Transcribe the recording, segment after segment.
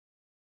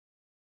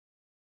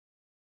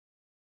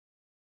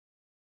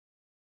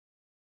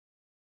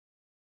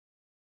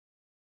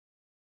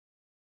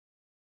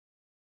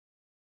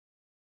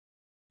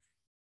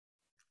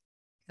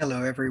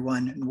Hello,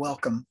 everyone, and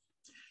welcome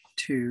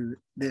to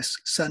this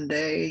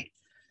Sunday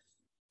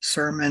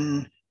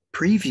sermon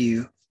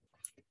preview.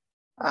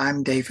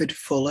 I'm David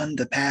Fullen,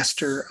 the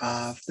pastor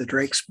of the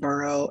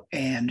Drakesboro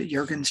and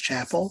Yeargins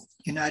Chapel,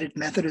 United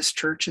Methodist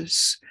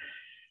Churches,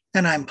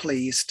 and I'm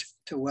pleased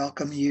to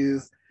welcome you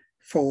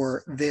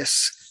for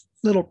this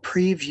little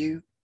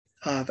preview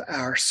of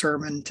our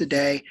sermon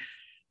today.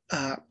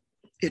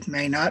 It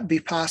may not be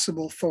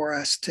possible for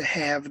us to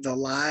have the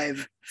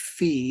live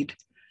feed,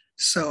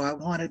 so I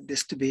wanted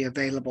this to be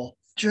available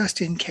just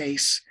in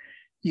case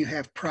you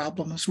have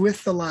problems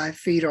with the live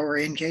feed or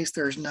in case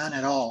there's none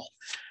at all.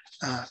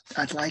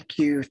 I'd like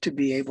you to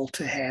be able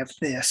to have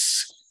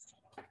this.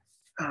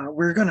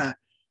 We're going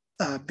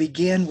to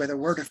begin with a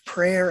word of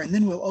prayer, and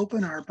then we'll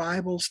open our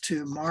Bibles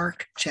to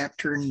Mark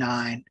chapter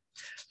 9.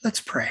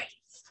 Let's pray.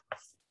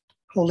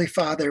 Holy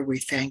Father, we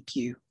thank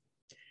you.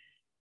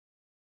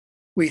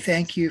 We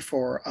thank you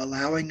for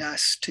allowing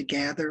us to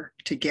gather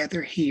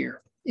together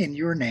here in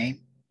your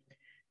name.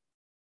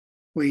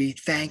 We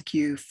thank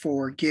you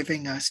for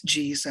giving us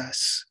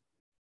Jesus,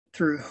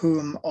 through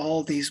whom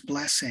all these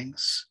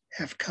blessings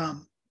have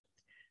come.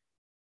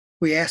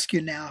 We ask you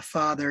now,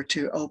 Father,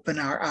 to open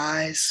our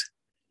eyes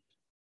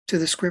to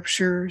the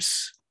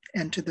scriptures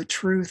and to the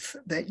truth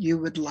that you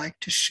would like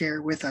to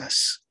share with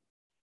us.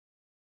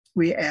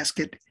 We ask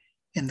it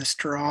in the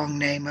strong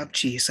name of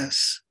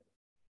Jesus.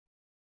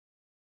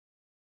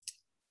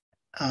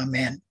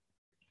 Amen.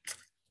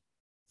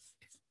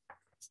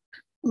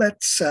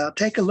 Let's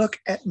take a look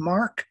at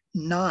Mark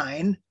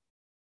 9,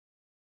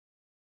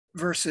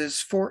 verses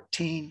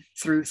 14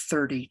 through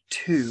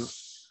 32.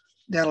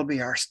 That'll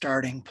be our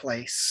starting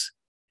place.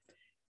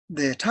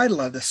 The title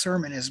of the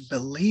sermon is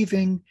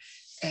Believing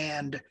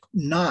and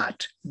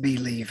Not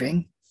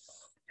Believing.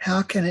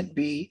 How can it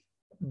be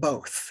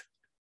both?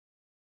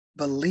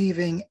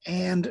 Believing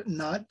and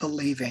not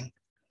believing.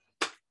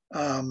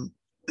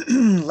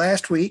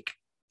 Last week,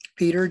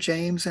 Peter,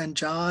 James, and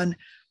John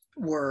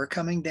were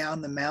coming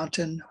down the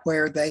mountain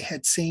where they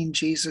had seen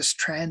Jesus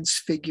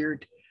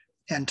transfigured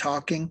and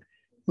talking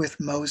with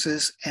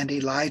Moses and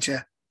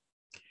Elijah.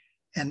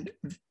 And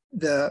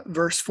the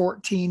verse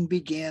 14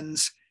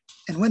 begins,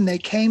 "And when they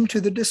came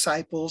to the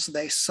disciples,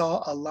 they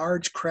saw a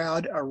large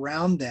crowd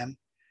around them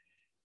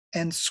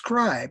and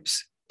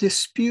scribes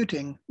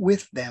disputing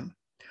with them.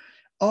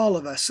 All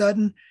of a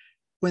sudden,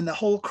 when the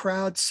whole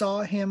crowd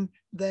saw him,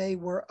 they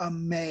were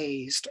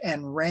amazed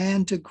and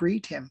ran to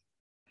greet him.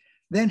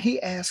 Then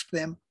he asked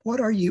them, 'What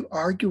are you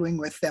arguing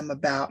with them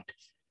about?'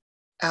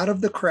 Out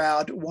of the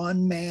crowd,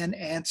 one man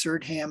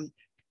answered him,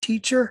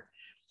 'Teacher,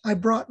 I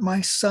brought my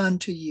son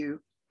to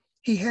you.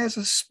 He has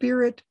a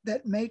spirit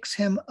that makes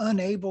him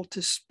unable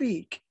to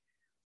speak.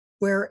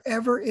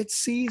 Wherever it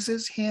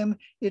seizes him,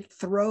 it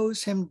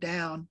throws him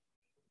down,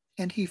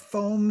 and he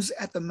foams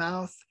at the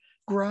mouth,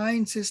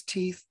 grinds his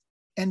teeth,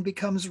 and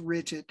becomes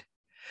rigid.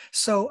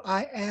 So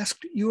I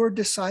asked your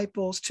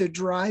disciples to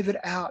drive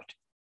it out,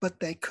 but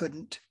they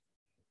couldn't.'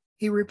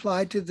 He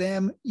replied to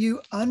them,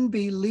 'You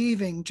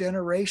unbelieving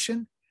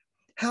generation,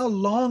 how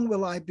long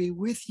will I be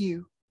with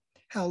you?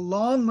 How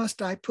long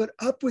must I put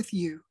up with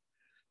you?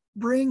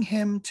 Bring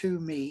him to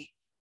me.'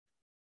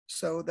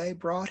 So they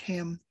brought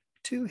him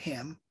to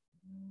him.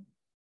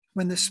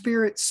 When the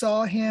spirit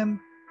saw him,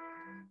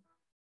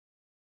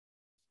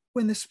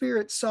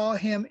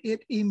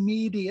 it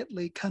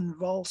immediately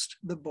convulsed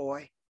the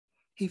boy.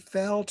 He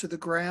fell to the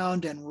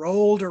ground and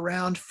rolled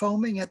around,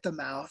 foaming at the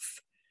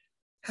mouth.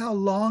 'How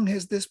long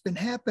has this been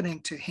happening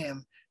to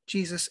him?'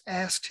 Jesus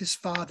asked his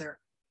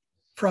father.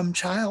 'From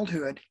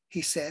childhood,'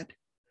 he said.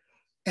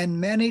 'And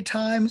many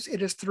times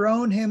it has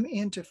thrown him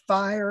into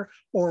fire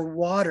or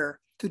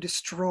water to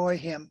destroy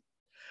him.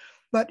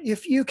 But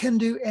if you can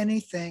do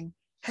anything,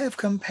 have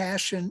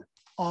compassion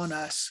on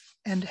us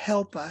and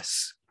help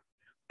us.'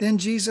 Then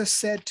Jesus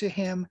said to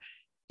him,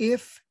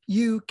 'If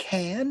you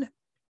can,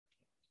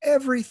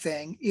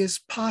 everything is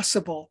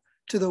possible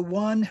to the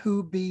one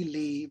who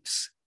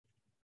believes.'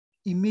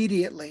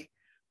 Immediately,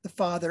 the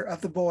father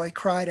of the boy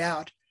cried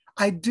out,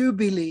 'I do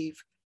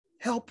believe.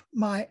 Help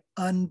my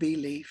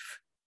unbelief.'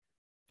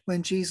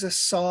 When Jesus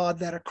saw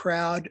that a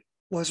crowd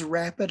was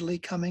rapidly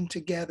coming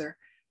together,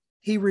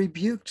 he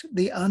rebuked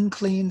the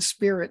unclean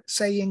spirit,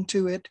 saying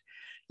to it,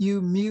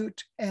 'You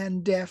mute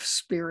and deaf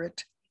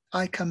spirit,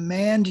 I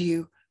command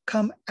you,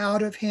 come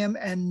out of him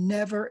and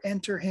never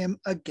enter him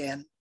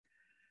again.'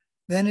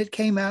 Then it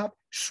came out,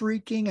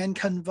 shrieking and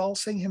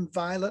convulsing him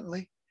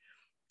violently.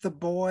 The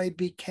boy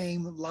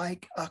became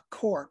like a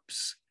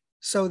corpse,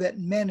 so that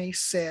many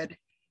said,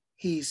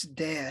 'He's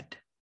dead.'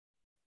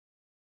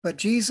 But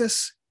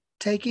Jesus,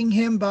 taking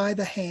him by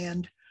the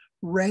hand,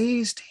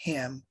 raised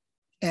him,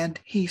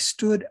 and he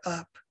stood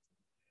up.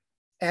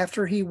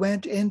 After he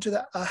went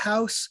into a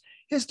house,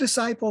 his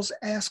disciples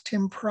asked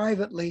him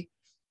privately,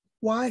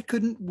 'Why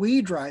couldn't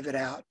we drive it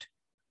out?'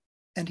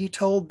 And he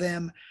told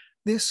them,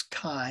 'This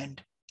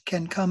kind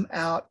can come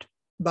out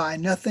by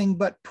nothing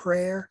but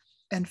prayer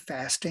and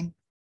fasting.'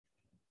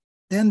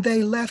 Then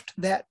they left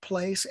that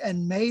place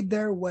and made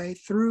their way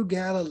through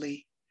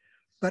Galilee.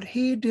 But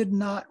he did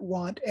not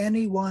want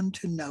anyone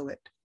to know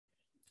it,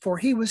 for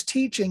he was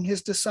teaching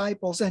his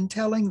disciples and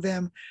telling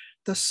them,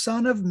 the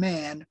Son of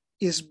Man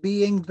is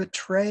being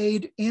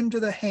betrayed into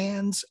the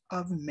hands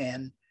of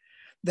men.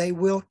 They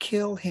will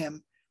kill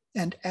him,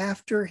 and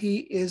after he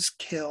is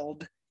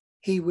killed,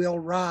 he will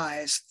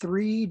rise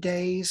 3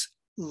 days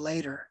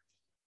later.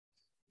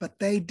 But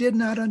they did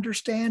not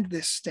understand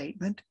this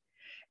statement,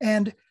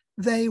 and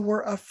they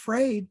were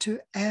afraid to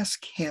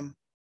ask him.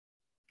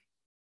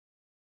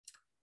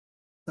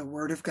 The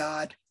word of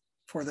God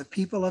for the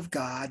people of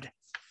God.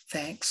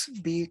 Thanks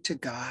be to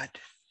God.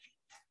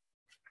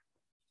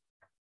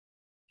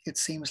 It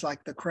seems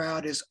like the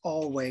crowd is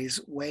always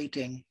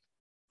waiting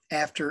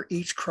after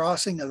each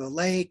crossing of the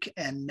lake,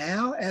 and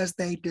now as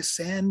they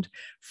descend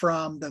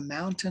from the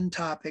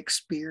mountaintop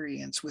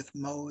experience with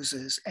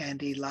Moses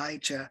and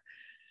Elijah,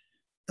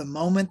 the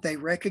moment they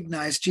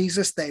recognize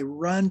Jesus, they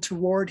run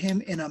toward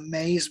him in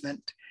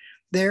amazement.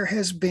 There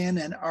has been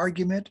an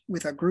argument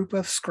with a group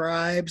of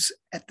scribes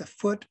at the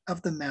foot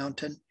of the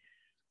mountain,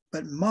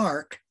 but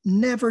Mark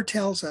never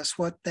tells us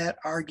what that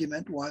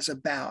argument was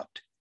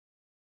about.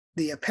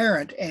 The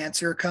apparent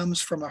answer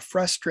comes from a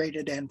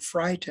frustrated and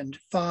frightened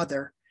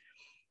father.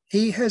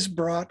 He has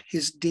brought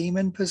his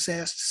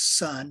demon-possessed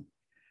son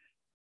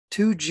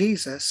to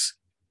Jesus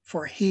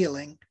for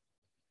healing.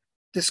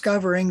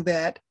 Discovering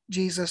that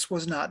Jesus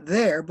was not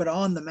there, but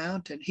on the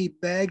mountain, he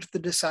begged the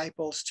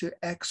disciples to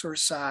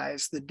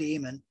exorcise the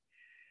demon.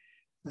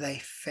 They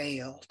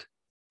failed.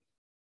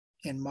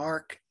 In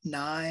Mark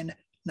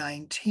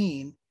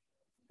 9:19,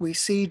 we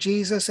see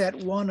Jesus at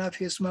one of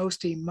his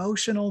most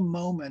emotional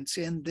moments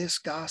in this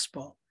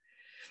gospel.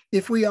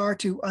 If we are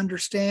to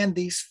understand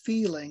these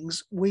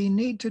feelings, we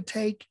need to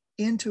take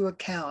into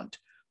account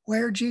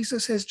where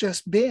Jesus has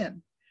just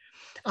been.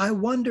 I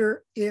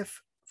wonder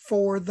if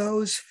for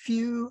those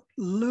few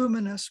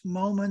luminous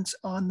moments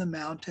on the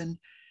mountain,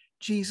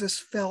 Jesus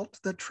felt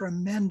the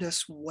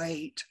tremendous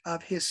weight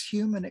of his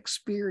human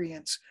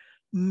experience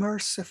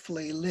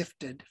mercifully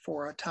lifted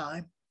for a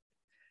time.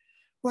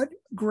 What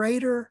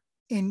greater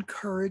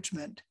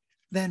encouragement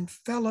than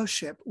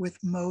fellowship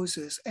with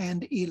Moses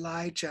and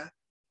Elijah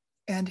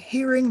and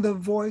hearing the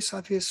voice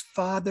of his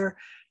Father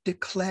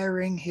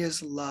declaring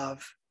his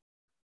love.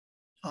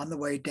 On the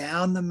way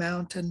down the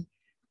mountain,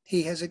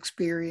 he has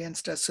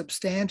experienced a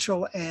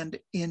substantial and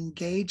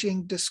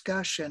engaging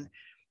discussion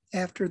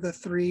after the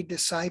 3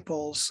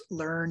 disciples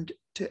learned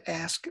to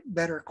ask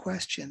better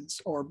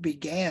questions or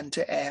began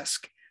to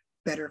ask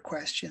better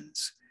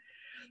questions.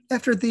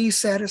 After these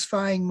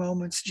satisfying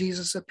moments,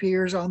 Jesus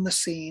appears on the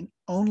scene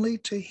only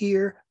to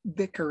hear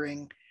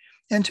bickering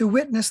and to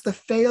witness the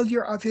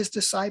failure of his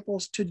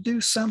disciples to do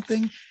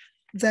something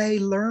they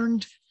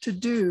learned to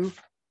do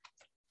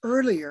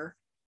earlier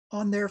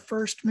on their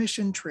first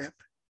mission trip.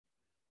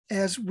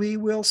 As we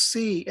will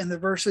see in the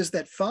verses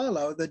that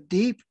follow, the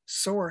deep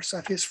source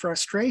of his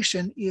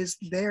frustration is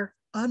their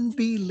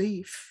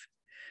unbelief.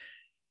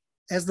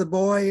 As the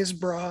boy is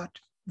brought,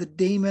 the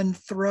demon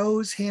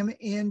throws him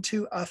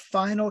into a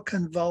final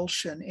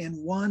convulsion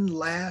in one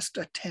last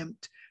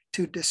attempt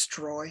to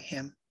destroy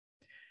him.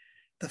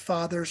 The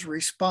Father's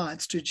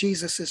response to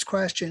Jesus'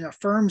 question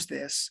affirms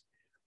this.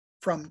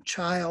 From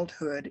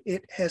childhood,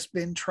 it has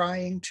been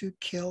trying to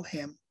kill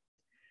him.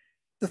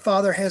 The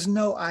Father has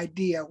no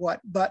idea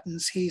what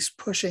buttons he's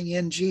pushing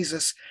in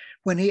Jesus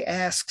when he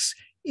asks,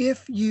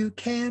 "If you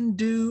can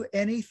do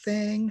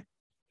anything."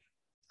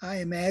 I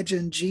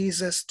imagine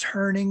Jesus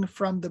turning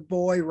from the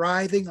boy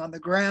writhing on the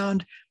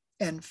ground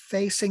and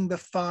facing the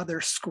Father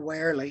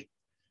squarely.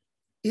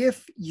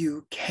 "If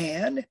you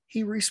can,"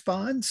 he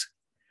responds.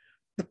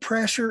 The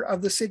pressure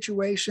of the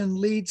situation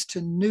leads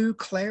to new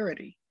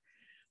clarity.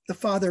 The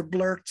Father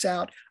blurts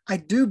out, "I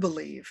do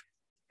believe.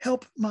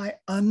 Help my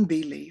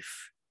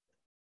unbelief."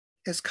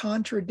 As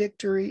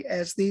contradictory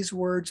as these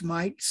words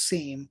might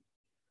seem,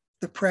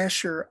 the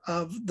pressure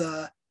of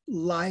the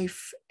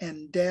life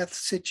and death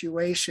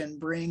situation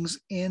brings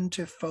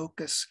into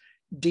focus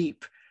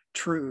deep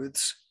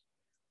truths.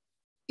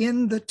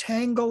 In the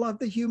tangle of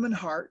the human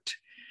heart,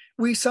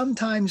 we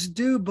sometimes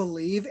do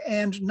believe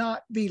and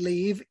not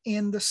believe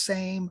in the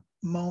same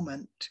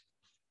moment.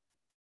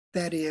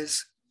 That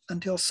is,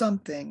 until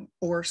something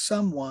or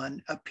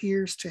someone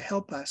appears to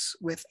help us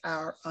with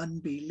our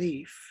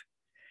unbelief.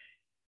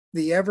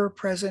 The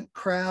ever-present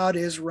crowd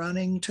is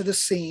running to the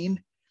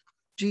scene.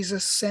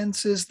 Jesus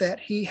senses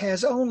that he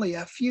has only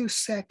a few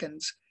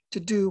seconds to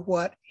do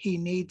what he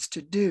needs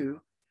to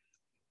do.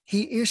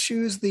 He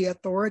issues the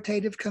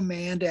authoritative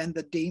command, and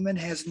the demon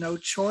has no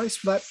choice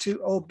but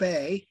to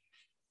obey.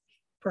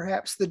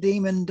 Perhaps the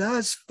demon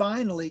does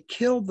finally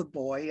kill the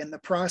boy in the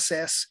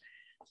process,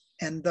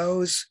 and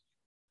those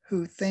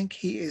who think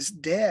he is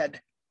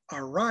dead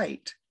are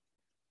right.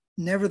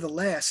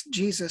 Nevertheless,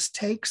 Jesus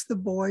takes the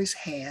boy's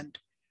hand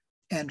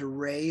and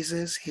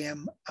raises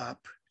him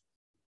up.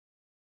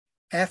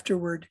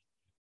 Afterward,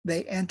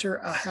 they enter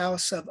a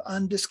house of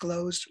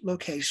undisclosed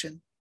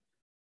location.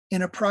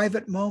 In a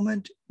private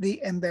moment,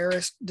 the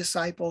embarrassed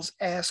disciples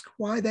ask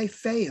why they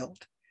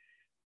failed.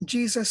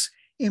 Jesus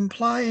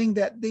implying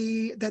that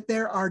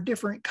there are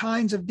different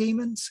kinds of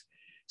demons,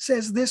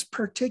 says this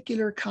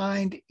particular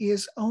kind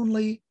is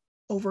only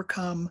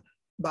overcome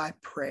by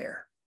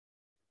prayer.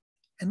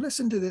 And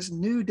listen to this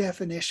new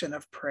definition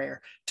of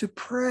prayer. To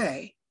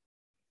pray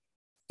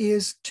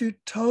is to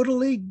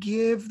totally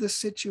give the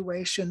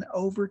situation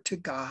over to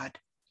God,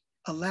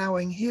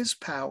 allowing his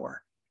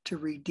power to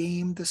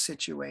redeem the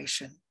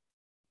situation.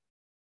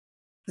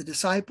 The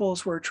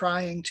disciples were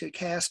trying to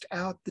cast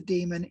out the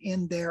demon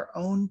in their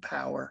own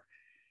power.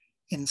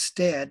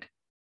 Instead,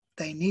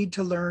 they need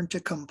to learn to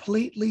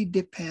completely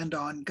depend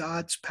on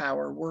God's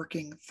power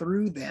working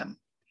through them.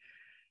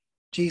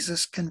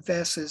 Jesus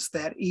confesses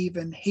that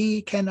even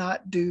he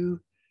cannot do,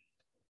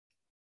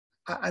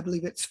 I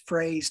believe it's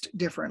phrased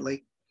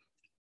differently,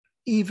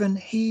 even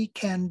he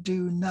can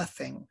do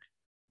nothing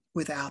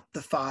without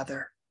the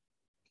Father.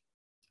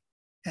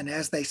 And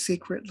as they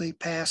secretly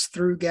pass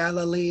through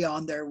Galilee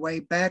on their way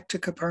back to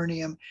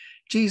Capernaum,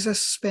 Jesus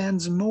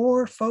spends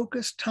more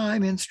focused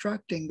time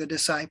instructing the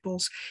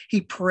disciples. He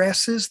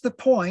presses the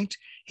point.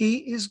 He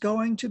is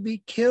going to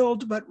be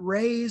killed but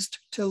raised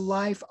to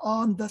life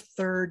on the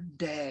third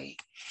day.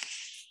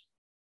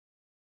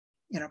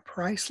 In a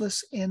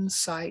priceless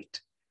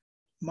insight,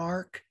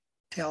 Mark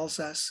tells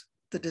us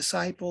the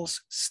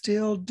disciples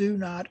still do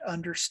not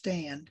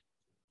understand.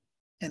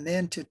 And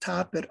then to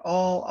top it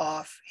all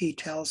off, he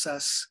tells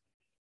us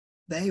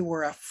they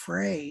were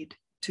afraid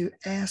to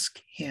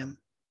ask him.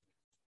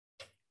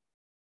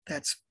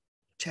 That's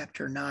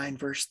chapter 9,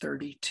 verse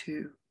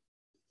 32.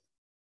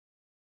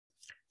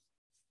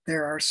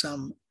 There are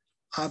some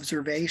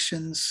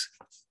observations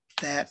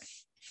that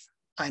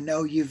I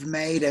know you've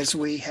made as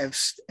we have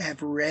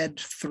read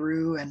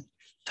through and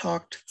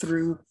talked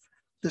through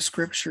the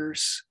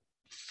scriptures.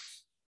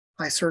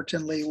 I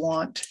certainly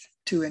want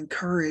to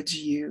encourage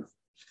you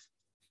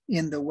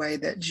in the way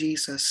that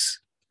Jesus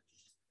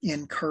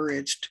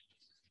encouraged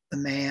the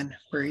man,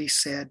 where he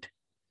said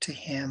to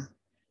him,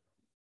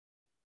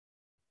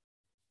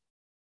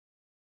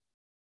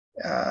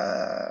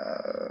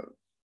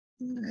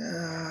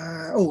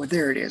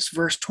 there it is,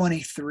 verse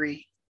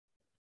 23.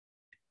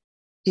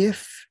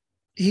 If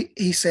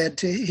he said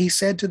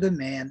to the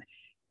man,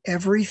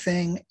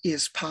 everything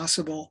is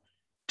possible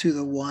to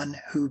the one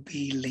who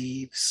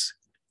believes.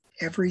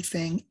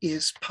 Everything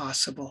is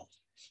possible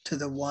to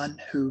the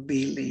one who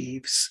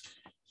believes.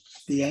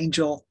 The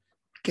angel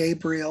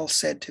Gabriel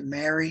said to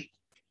Mary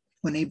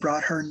when he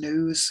brought her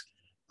news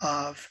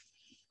of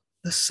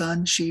the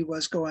son she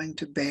was going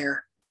to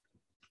bear,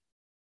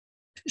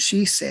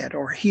 he said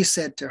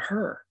to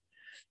her,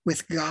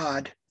 with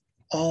God,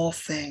 all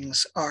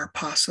things are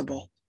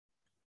possible.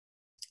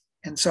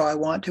 And so I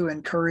want to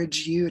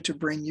encourage you to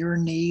bring your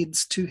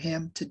needs to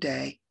him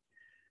today.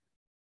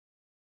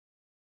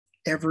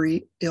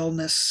 Every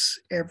illness,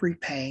 every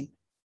pain.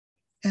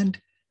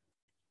 And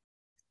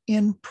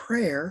in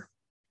prayer,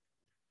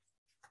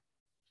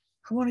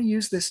 I want to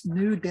use this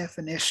new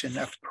definition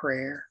of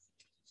prayer,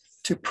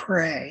 to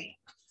pray.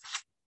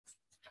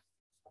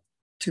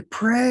 To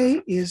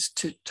pray is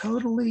to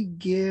totally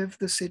give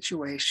the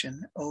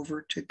situation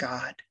over to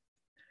God,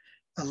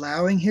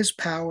 allowing his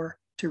power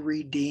to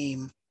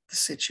redeem the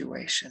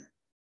situation.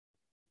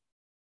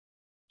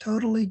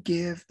 Totally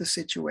give the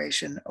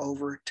situation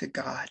over to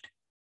God.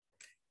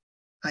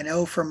 I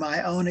know from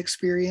my own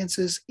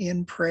experiences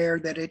in prayer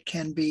that it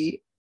can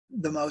be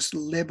the most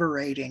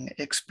liberating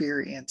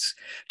experience.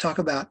 Talk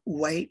about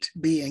weight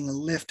being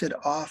lifted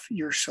off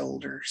your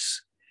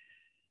shoulders.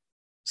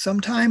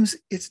 Sometimes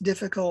it's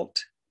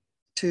difficult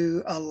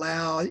to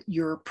allow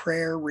your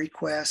prayer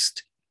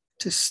request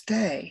to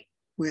stay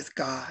with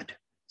God.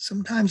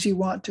 Sometimes you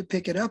want to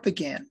pick it up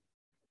again.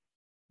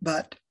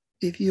 But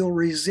if you'll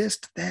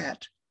resist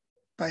that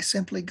by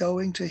simply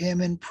going to him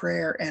in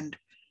prayer and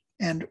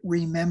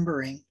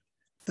remembering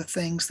the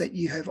things that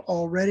you have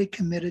already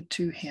committed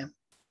to him,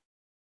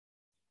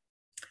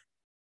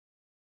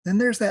 then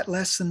there's that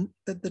lesson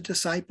that the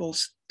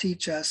disciples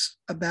teach us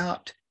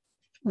about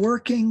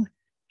working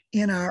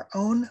in our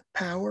own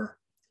power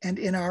and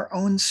in our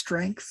own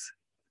strength.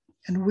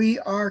 And we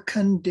are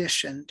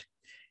conditioned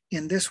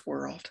in this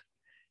world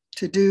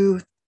to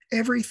do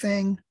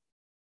everything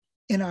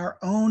in our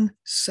own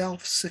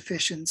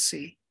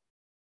self-sufficiency.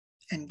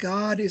 And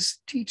God is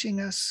teaching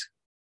us,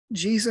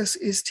 Jesus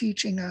is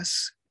teaching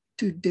us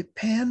to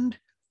depend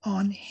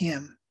on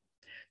him,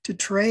 to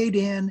trade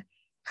in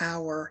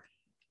our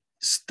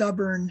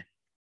stubborn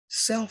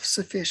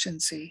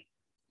self-sufficiency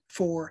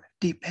for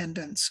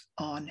dependence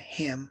on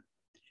him.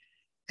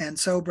 And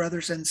so,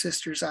 brothers and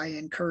sisters, I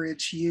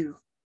encourage you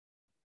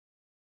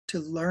to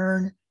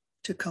learn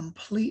to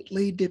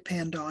completely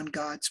depend on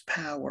God's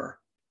power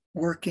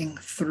working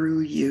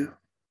through you.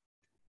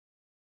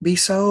 Be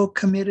so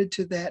committed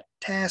to that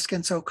task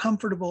and so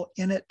comfortable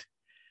in it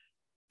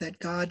that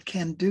God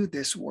can do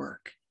this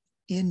work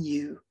in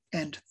you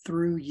and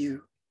through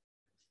you.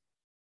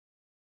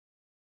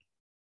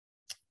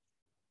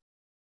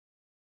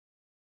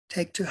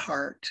 Take to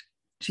heart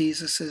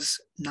Jesus's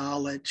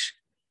knowledge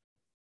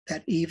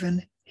that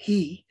even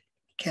he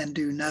can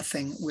do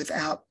nothing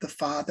without the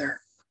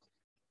Father.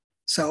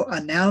 So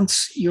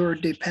announce your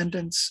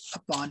dependence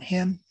upon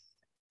him.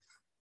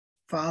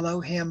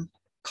 Follow him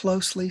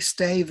closely,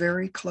 stay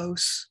very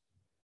close.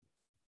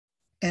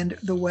 And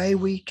the way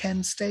we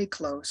can stay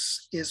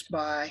close is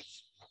by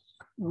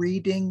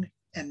reading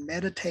and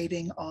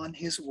meditating on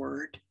his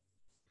word.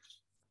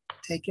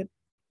 Take it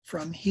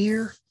from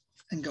here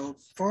and go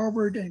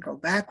forward and go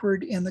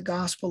backward in the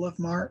Gospel of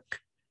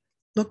Mark.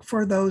 Look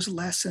for those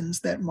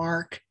lessons that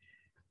Mark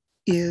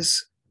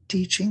is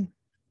teaching.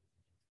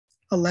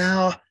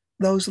 Allow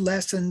those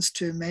lessons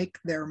to make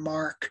their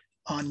mark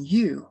on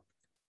you.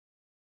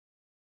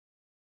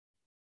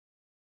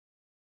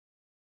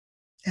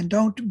 And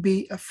don't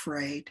be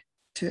afraid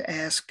to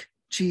ask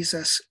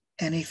Jesus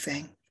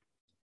anything.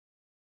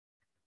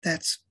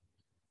 That's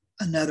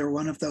another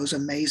one of those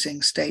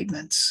amazing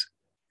statements.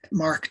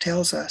 Mark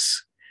tells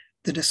us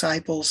the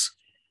disciples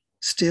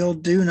still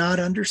do not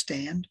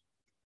understand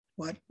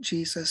what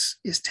Jesus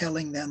is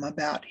telling them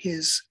about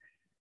his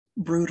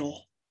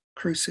brutal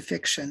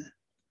crucifixion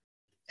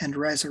and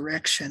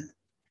resurrection.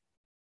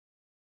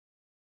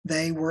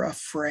 They were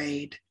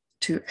afraid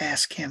to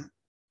ask him.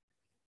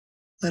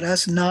 Let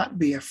us not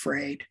be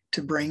afraid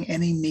to bring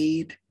any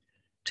need,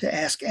 to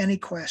ask any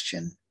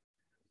question,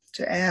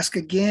 to ask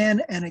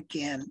again and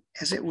again,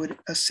 as it would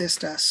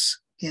assist us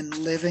in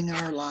living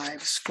our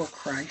lives for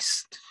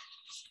Christ.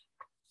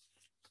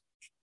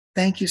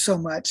 Thank you so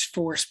much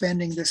for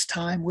spending this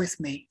time with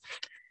me.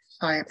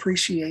 I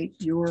appreciate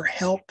your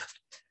help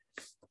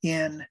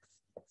in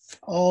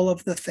all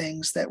of the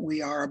things that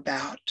we are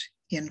about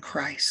in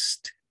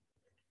Christ.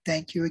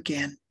 Thank you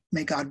again.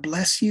 May God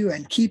bless you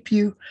and keep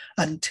you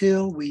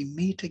until we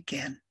meet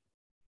again.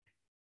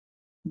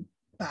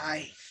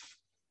 Bye.